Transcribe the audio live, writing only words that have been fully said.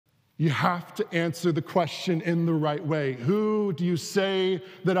You have to answer the question in the right way. Who do you say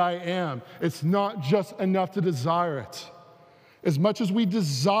that I am? It's not just enough to desire it. As much as we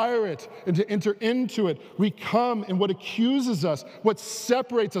desire it and to enter into it, we come in what accuses us, what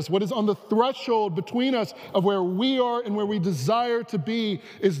separates us, what is on the threshold between us of where we are and where we desire to be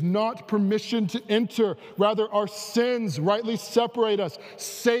is not permission to enter. Rather, our sins rightly separate us.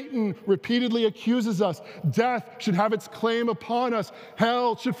 Satan repeatedly accuses us. Death should have its claim upon us.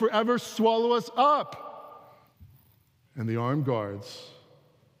 Hell should forever swallow us up. And the armed guards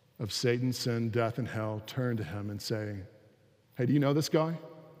of Satan, sin, death, and hell turn to him and say, hey, do you know this guy?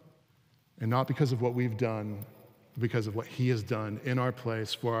 And not because of what we've done, but because of what he has done in our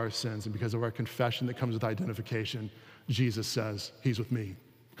place for our sins, and because of our confession that comes with identification, Jesus says, he's with me.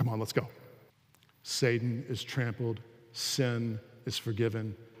 Come on, let's go. Satan is trampled, sin is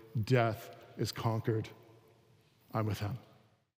forgiven, death is conquered. I'm with him.